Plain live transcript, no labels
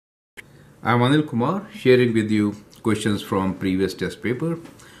I'm Anil Kumar, sharing with you questions from previous test paper.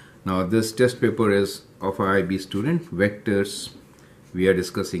 Now this test paper is of IB student, vectors. We are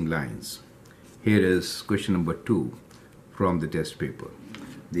discussing lines. Here is question number 2 from the test paper.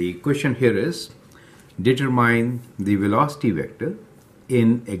 The question here is, determine the velocity vector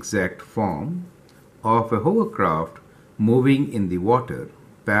in exact form of a hovercraft moving in the water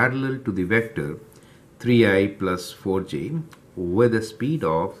parallel to the vector 3i plus 4j with a speed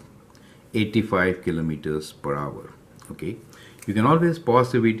of 85 kilometers per hour. Okay, you can always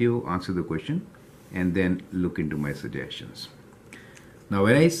pause the video, answer the question, and then look into my suggestions. Now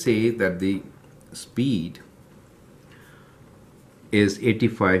when I say that the speed is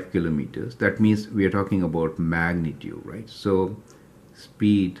 85 kilometers, that means we are talking about magnitude, right? So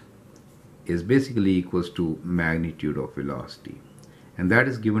speed is basically equals to magnitude of velocity, and that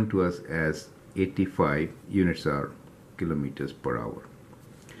is given to us as 85 units are kilometers per hour.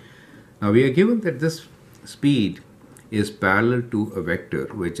 Now we are given that this speed is parallel to a vector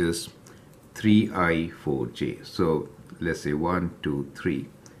which is 3i 4j. So let's say 1 2 3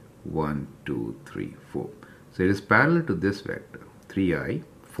 1 2 3 4. So it is parallel to this vector 3i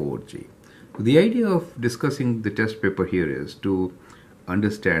 4j. So the idea of discussing the test paper here is to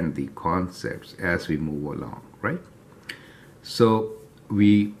understand the concepts as we move along, right? So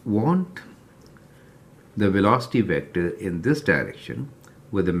we want the velocity vector in this direction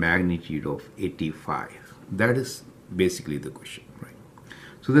with a magnitude of 85. That is basically the question, right?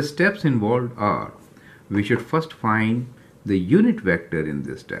 So the steps involved are, we should first find the unit vector in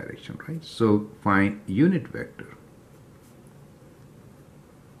this direction, right? So find unit vector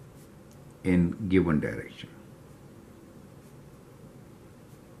in given direction.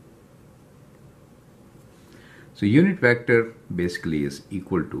 So unit vector basically is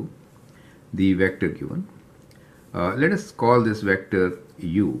equal to the vector given. Let us call this vector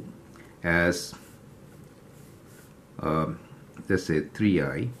u as let's say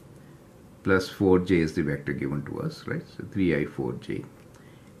 3i plus 4j is the vector given to us, right? So 3i 4j,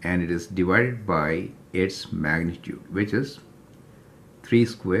 and it is divided by its magnitude, which is 3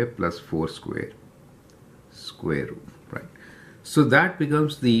 square plus 4 square root, right? So that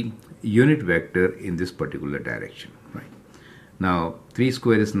becomes the unit vector in this particular direction, right? Now 3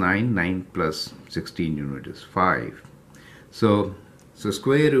 square is 9, 9 plus 16 unit is 5. So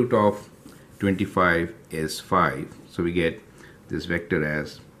square root of 25 is 5. So we get this vector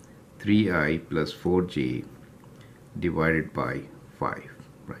as 3i plus 4j divided by 5,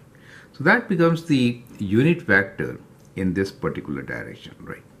 right? So that becomes the unit vector in this particular direction,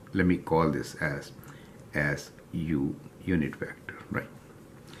 right? Let me call this as u unit vector, right?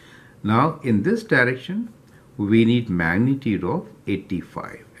 Now in this direction we need magnitude of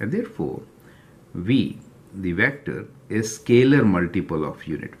 85, and therefore v, the vector, is scalar multiple of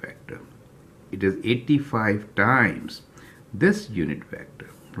unit vector. It is 85 times this unit vector,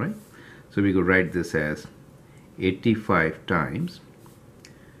 right? So we could write this as 85 times,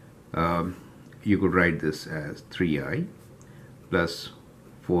 you could write this as 3i plus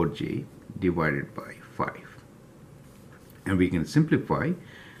 4j divided by 5, and we can simplify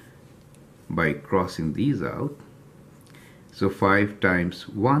by crossing these out. So 5 times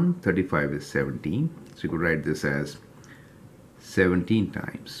 1, 35 is 17. So you could write this as 17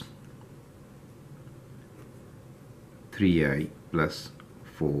 times 3i plus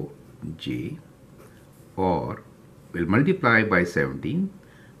 4j, or we'll multiply by 17.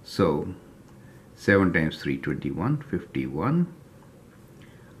 So 7 times 3, 21, 51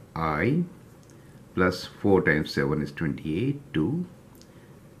 I plus 4 times 7 is 28, 2,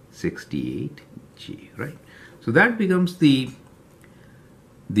 68j, right? So that becomes the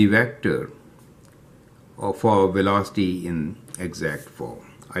vector of our velocity in exact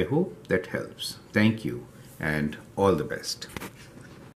form. I hope that helps. Thank you and all the best.